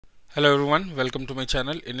Hello everyone, welcome to my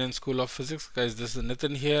channel Indian School of Physics. Guys, this is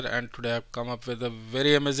Nitin here, and today I've come up with a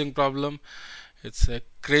very amazing problem. It's a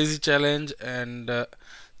crazy challenge, and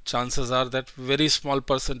chances are that very small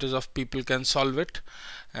percentage of people can solve it.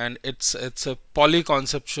 And it's a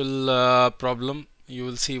polyconceptual problem. You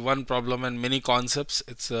will see one problem and many concepts.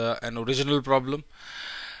 It's an original problem.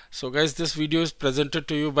 So guys, this video is presented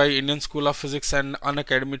to you by Indian School of Physics and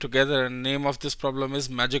Unacademy together, and name of this problem is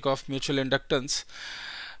Magic of Mutual Inductance.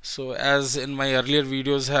 So as in my earlier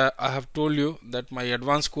videos I have told you that my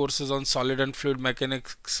advanced courses on solid and fluid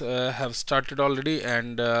mechanics have started already,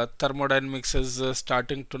 and thermodynamics is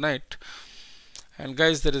starting tonight. And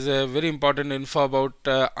guys, there is a very important info about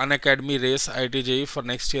Unacademy race ITA JEE for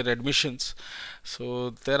next year admissions.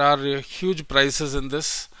 So there are huge prizes in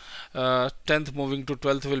this. 10th moving to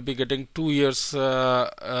 12th will be getting 2 years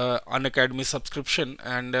Unacademy subscription,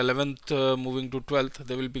 and 11th moving to 12th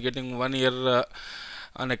they will be getting 1 year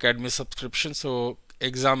Unacademy subscription. So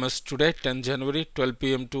exam is today, 10 January, 12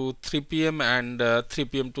 p.m. to 3 p.m. and 3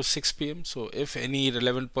 p.m. to 6 p.m. So if any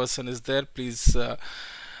relevant person is there, please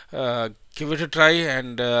give it a try,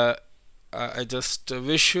 and I just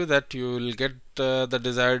wish you that you will get the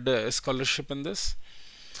desired scholarship in this.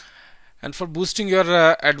 And for boosting your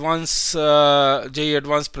JEE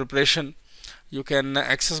advanced preparation, you can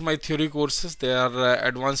access my theory courses. They are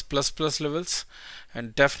advanced plus levels,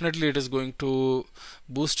 and definitely it is going to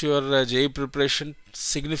boost your JEE preparation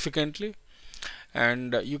significantly.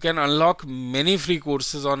 And you can unlock many free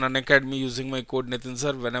courses on Unacademy using my code Nitin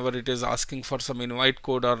sir. Whenever it is asking for some invite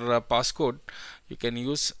code or passcode, you can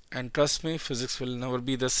use, and trust me, physics will never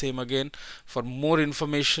be the same again. For more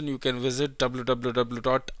information, you can visit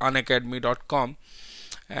www.unacademy.com.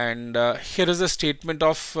 and here is a statement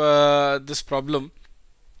of this problem.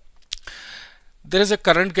 There is a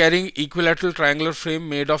current carrying equilateral triangular frame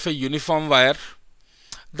made of a uniform wire.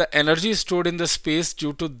 The energy stored in the space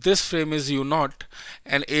due to this frame is U0.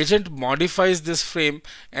 An agent modifies this frame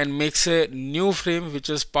and makes a new frame which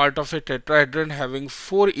is part of a tetrahedron having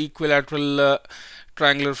 4 equilateral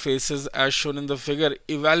triangular faces as shown in the figure.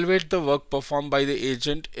 Evaluate the work performed by the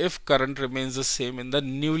agent if current remains the same in the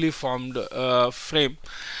newly formed frame.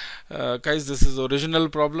 Guys, this is the original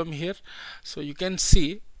problem here. So you can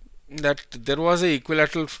see that there was a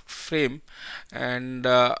equilateral frame, and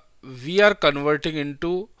we are converting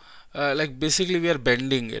into like basically we are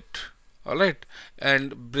bending it, alright,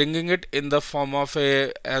 and bringing it in the form of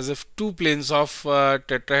a, as if two planes of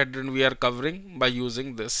tetrahedron we are covering by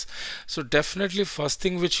using this. So definitely first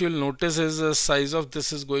thing which you will notice is the size of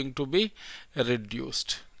this is going to be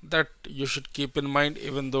reduced. That you should keep in mind,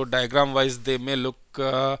 even though diagram wise they may look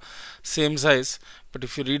same size, but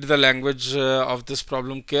if you read the language of this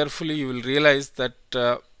problem carefully, you will realize that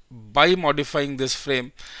by modifying this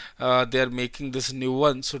frame they are making this new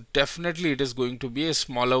one. So definitely it is going to be a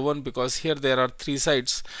smaller one, because here there are 3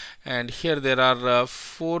 sides and here there are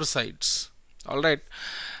 4 sides. Alright,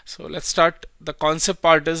 so let's start. The concept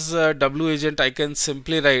part is W agent. I can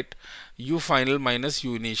simply write U final minus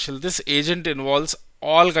U initial. This agent involves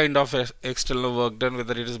all kind of external work done,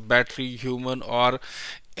 whether it is battery, human, or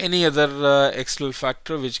any other external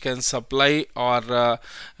factor which can supply or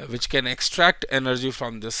which can extract energy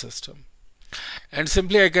from this system. And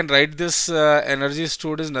simply I can write this energy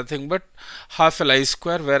stored is nothing but half L I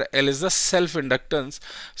square, where L is the self inductance.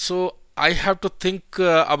 So I have to think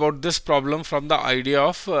about this problem from the idea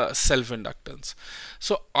of self inductance.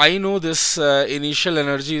 So I know this initial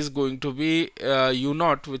energy is going to be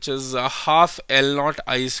U0, which is half L0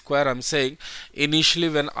 I square. I'm saying initially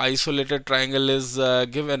when isolated triangle is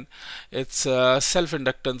given, its self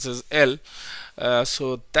inductance is L.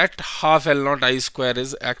 So that half L0 I square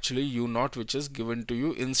is actually U0, which is given to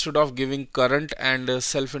you. Instead of giving current and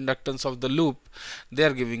self inductance of the loop, they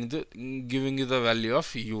are giving you the value of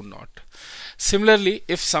U0. Similarly,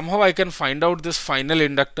 if somehow I can find out this final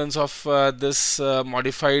inductance of this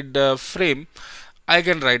modified frame, I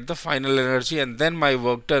can write the final energy, and then my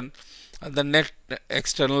work done, the net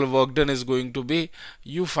external work done is going to be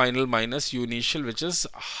U final minus U initial, which is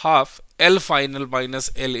half L final minus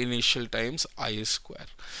L initial times I square.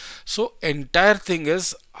 So entire thing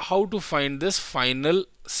is how to find this final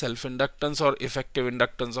self inductance or effective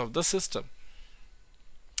inductance of the system.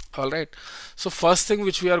 Alright, so first thing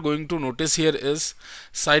which we are going to notice here is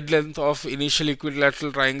side length of initial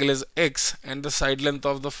equilateral triangle is x, and the side length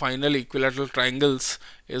of the final equilateral triangles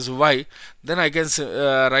is y. Then I can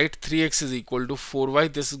write 3x is equal to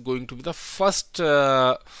 4y. This is going to be the first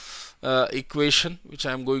equation which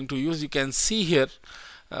I am going to use. You can see here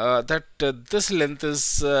that this length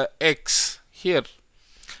is x here,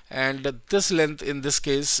 and this length in this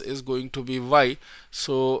case is going to be y.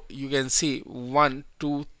 So you can see 1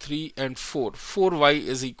 2 3 and 4y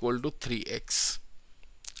is equal to 3x.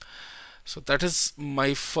 So that is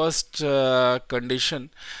my first condition.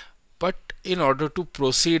 But in order to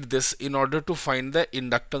proceed this, in order to find the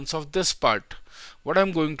inductance of this part, what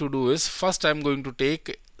I'm going to do is, first I'm going to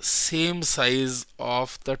take same size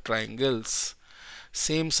of the triangles.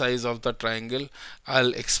 Same size of the triangle.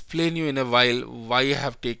 I'll explain you in a while why I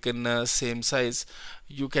have taken same size.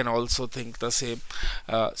 You can also think the same.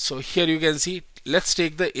 So here you can see, let's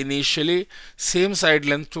take the initially same side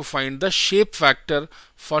length to find the shape factor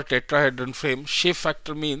for tetrahedron frame. Shape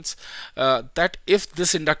factor means that if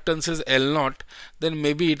this inductance is L0, then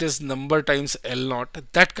maybe it is number times L0.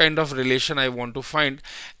 That kind of relation I want to find,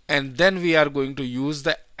 and then we are going to use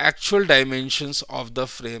the actual dimensions of the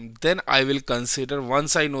frame. Then I will consider,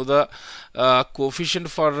 once I know the coefficient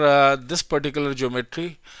for this particular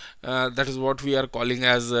geometry, that is what we are calling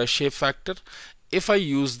as shape factor. If I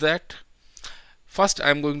use that, first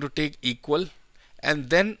I am going to take equal,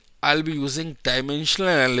 and then I'll be using dimensional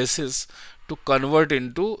analysis to convert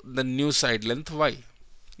into the new side length y.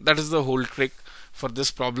 That is the whole trick for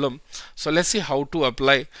this problem. So let's see how to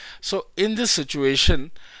apply. So in this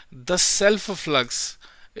situation, the self flux,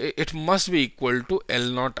 it must be equal to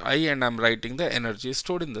L0 I, and I'm writing the energy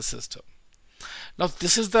stored in the system. Now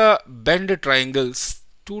this is the bend triangles,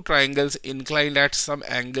 two triangles inclined at some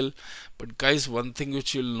angle. But guys, one thing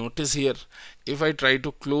which you'll notice here, if I try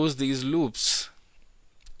to close these loops,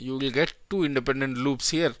 you will get two independent loops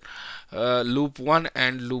here, loop 1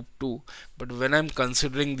 and loop 2. But when I'm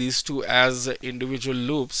considering these two as individual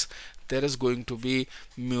loops, there is going to be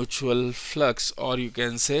mutual flux, or you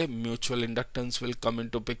can say mutual inductance will come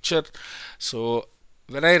into picture. So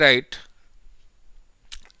when I write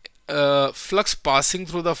flux passing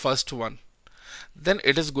through the first one, then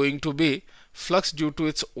it is going to be flux due to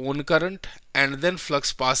its own current, and then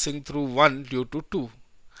flux passing through 1 due to 2.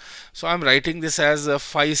 So I'm writing this as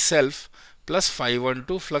phi self plus phi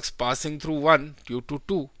 12 flux passing through 1 due to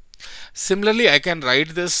 2. Similarly, I can write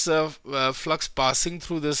this flux passing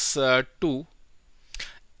through this 2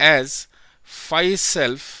 as phi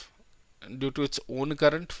self due to its own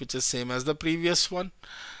current, which is same as the previous one.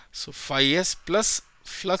 So phi s plus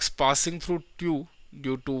flux passing through 2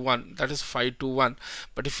 due to 1, that is phi 1.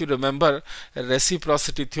 But if you remember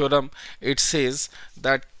reciprocity theorem, it says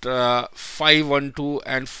that phi 12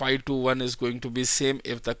 and phi 1 is going to be same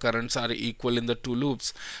if the currents are equal in the two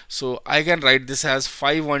loops. So I can write this as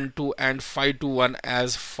phi 12 and phi 1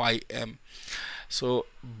 as phi m. So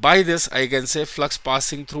by this I can say flux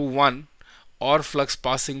passing through 1 or flux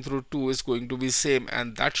passing through 2 is going to be same,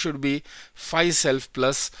 and that should be phi self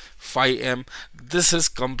plus phi m. This is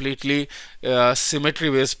completely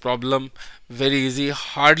symmetry based problem, very easy,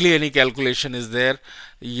 hardly any calculation is there,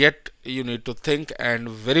 yet you need to think, and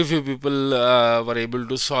very few people were able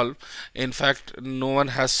to solve. In fact, no one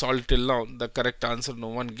has solved till now. The correct answer no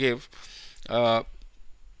one gave.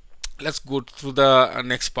 Let's go through the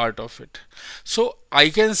next part of it. So I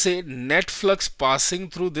can say net flux passing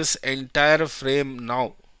through this entire frame.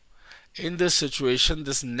 Now in this situation,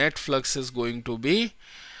 this net flux is going to be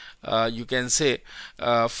you can say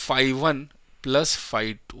phi 1 plus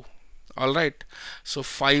phi 2. Alright, so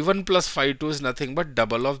phi 1 plus phi 2 is nothing but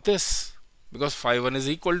double of this, because phi 1 is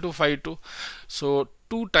equal to phi 2. So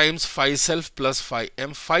 2 times phi self plus phi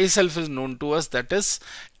m. Phi self is known to us, that is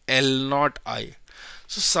L0 I.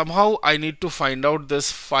 So somehow I need to find out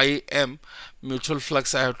this phi m mutual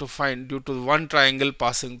flux. I have to find due to one triangle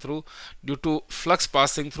passing through, due to flux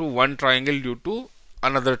passing through one triangle due to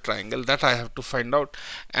another triangle, that I have to find out.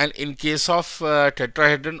 And in case of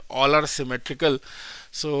tetrahedron, all are symmetrical,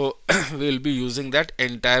 so we will be using that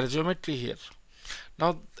entire geometry here.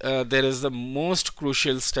 Now there is the most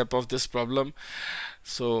crucial step of this problem.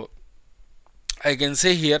 So I can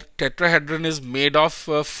say here tetrahedron is made of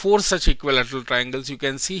 4 such equilateral triangles. You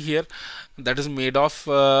can see here that is made of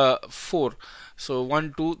 4. So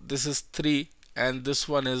 1, 2, this is 3, and this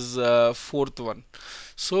one is 4th one.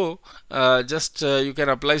 So you can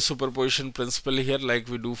apply superposition principle here like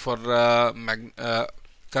we do for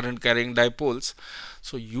current carrying dipoles.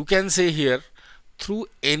 So you can say here through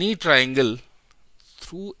any triangle,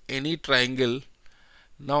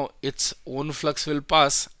 now its own flux will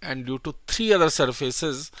pass, and due to 3 other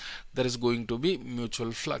surfaces there is going to be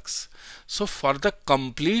mutual flux. So for the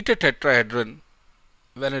complete tetrahedron,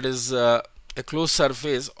 when it is a closed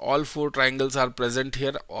surface, all 4 triangles are present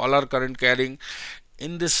here, all are current carrying.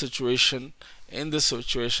 In this situation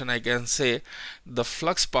I can say the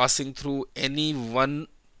flux passing through any one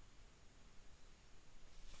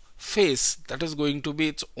face, that is going to be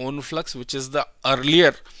its own flux, which is the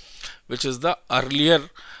earlier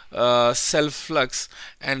self flux,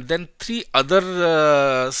 and then three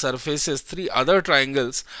other surfaces, three other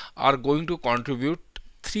triangles are going to contribute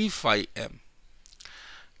 3 phi m.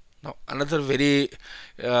 Now another very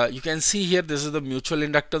you can see here, this is the mutual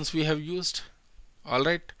inductance we have used, all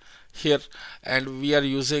right, here, and we are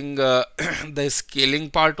using the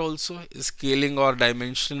scaling part also, scaling or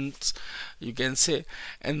dimensions you can say.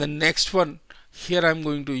 And the next one here I'm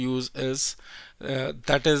going to use is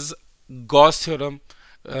that is Gauss theorem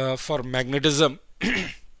for magnetism.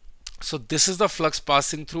 So this is the flux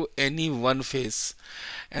passing through any one phase,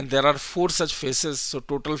 and there are 4 such phases. So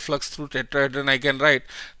total flux through tetrahedron I can write,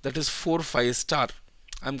 that is 4 phi star.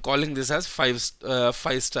 I'm calling this as 5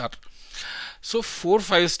 phi star. So 4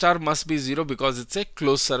 phi star must be 0 because it's a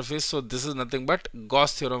closed surface. So this is nothing but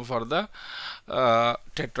Gauss theorem for the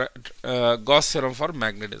Gauss theorem for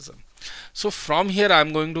magnetism. So from here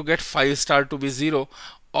I'm going to get phi star to be 0,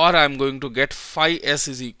 or I'm going to get phi s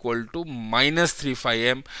is equal to minus 3 phi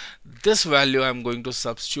m. This value I'm going to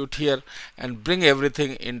substitute here and bring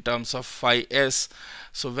everything in terms of phi s.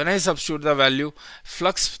 So when I substitute the value,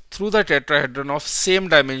 flux through the tetrahedron of same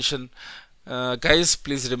dimension, guys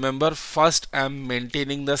please remember, first I'm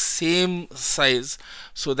maintaining the same size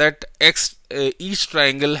so that each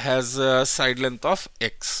triangle has a side length of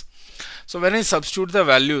x. So when I substitute the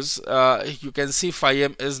values, you can see phi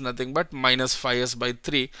m is nothing but minus phi s by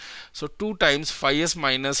 3. So 2 times phi s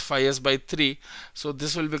minus phi s by 3. So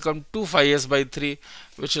this will become 2 phi s by 3,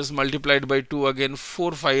 which is multiplied by 2, again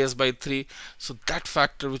 4 phi s by 3. So that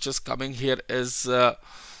factor which is coming here is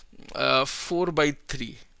 4 by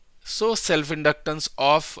 3. So self-inductance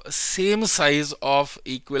of same size of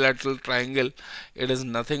equilateral triangle, it is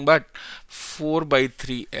nothing but 4 by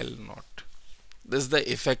 3 L naught. This is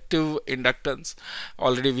the effective inductance.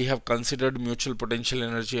 Already we have considered mutual potential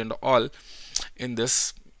energy and all. In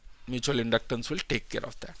this, mutual inductance will take care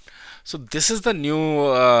of that. So this is the new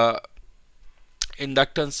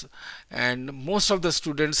inductance, and most of the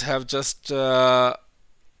students have just solved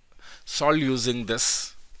using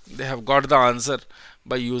this. They have got the answer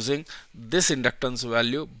by using this inductance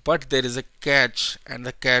value, but there is a catch, and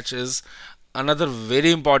the catch is another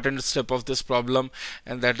very important step of this problem,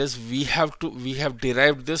 and that is we have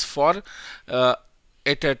derived this for a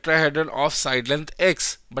tetrahedron of side length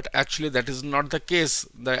x, but actually that is not the case.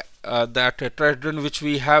 The tetrahedron which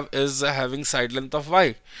we have is having side length of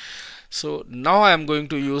y. So now I am going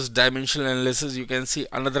to use dimensional analysis. You can see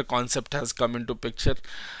another concept has come into picture,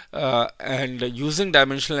 and using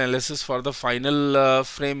dimensional analysis for the final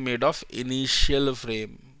frame made of initial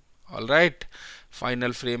frame. All right,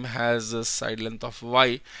 final frame has a side length of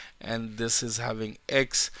y, and this is having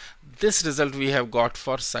x. This result we have got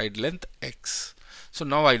for side length x. So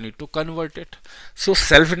now I need to convert it. So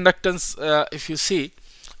self inductance, if you see,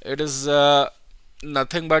 it is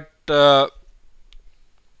nothing but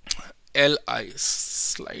Li,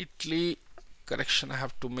 slightly correction I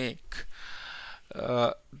have to make,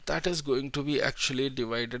 that is going to be actually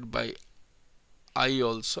divided by I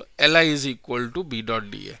also. Li is equal to b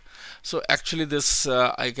dot dA. So actually this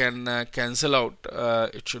I can cancel out.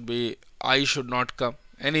 It should be, I should not come.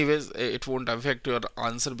 Anyways, it won't affect your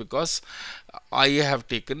answer because I have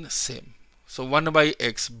taken same. So 1 by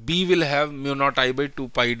x, b will have mu naught I by 2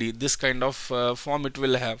 pi d. This kind of form it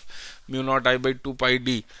will have, mu naught I by 2 pi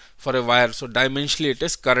d for a wire. So dimensionally it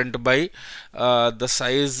is current by the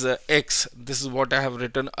size x. This is what I have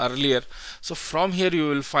written earlier. So from here you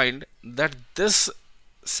will find that this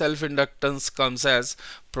self-inductance comes as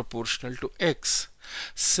proportional to x.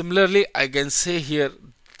 Similarly, I can say here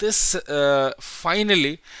this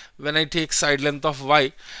finally when I take side length of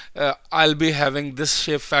y, I'll be having this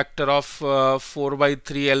shape factor of 4 by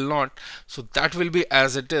 3 L naught. So that will be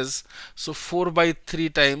as it is. So 4 by 3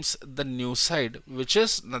 times the new side, which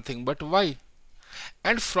is nothing but y.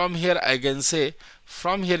 And from here I can say,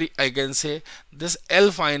 this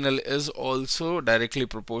L final is also directly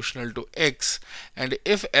proportional to x, and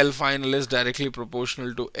if L final is directly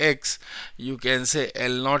proportional to x, you can say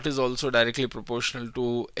L naught is also directly proportional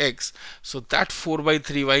to x. So that 4 by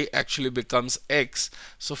 3y actually becomes x.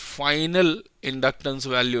 So final inductance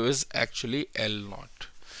value is actually L naught.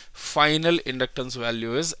 Final inductance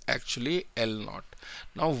value is actually L naught.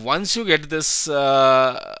 Now once you get this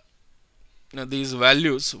these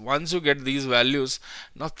values,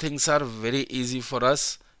 now things are very easy for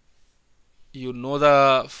us. You know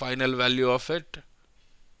the final value of it.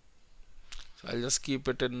 So I'll just keep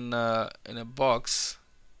it in a box.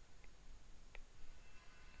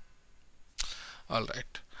 All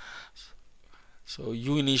right. So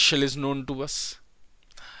U initial is known to us.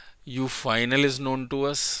 U final is known to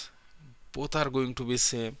us. Both are going to be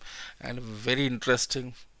same, and very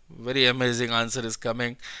interesting, very amazing answer is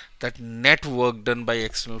coming, that net work done by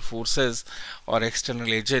external forces or external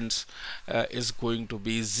agents is going to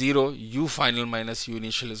be 0. U final minus U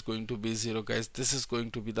initial is going to be 0, guys. This is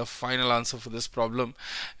going to be the final answer for this problem.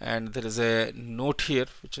 And there is a note here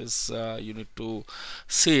which is you need to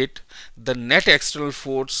see it. The net external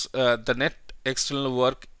force, the net external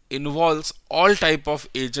work involves all type of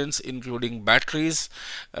agents including batteries,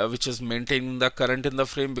 which is maintaining the current in the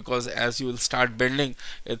frame, because as you will start bending,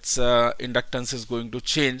 its inductance is going to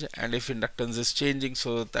change, and if inductance is changing,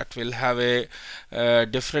 so that will have a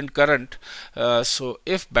different current. So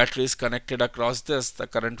if battery is connected across this, the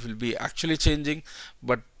current will be actually changing,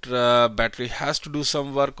 but battery has to do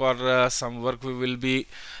some work, or some work we will be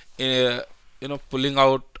pulling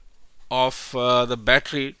out of the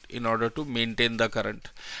battery in order to maintain the current.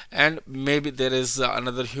 And maybe there is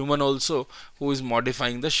another human also who is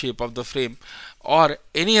modifying the shape of the frame, or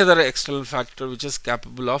any other external factor which is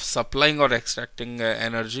capable of supplying or extracting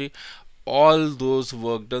energy. All those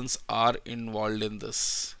work dones are involved in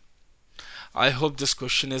this. I hope this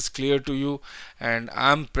question is clear to you, and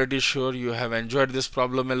I'm pretty sure you have enjoyed this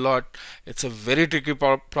problem a lot. It's a very tricky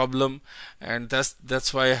problem, and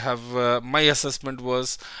that's why I have my assessment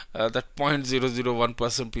was that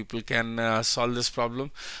 0.001% people can solve this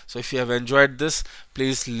problem. So if you have enjoyed this,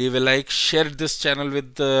 please leave a like, share this channel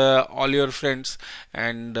with all your friends,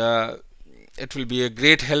 and it will be a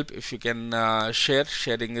great help if you can share.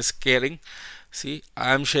 Sharing is caring. See,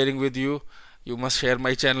 I am sharing with you. You must share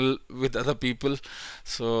my channel with other people.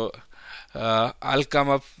 So I'll come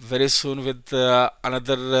up very soon with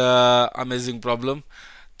another amazing problem.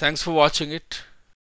 Thanks for watching it.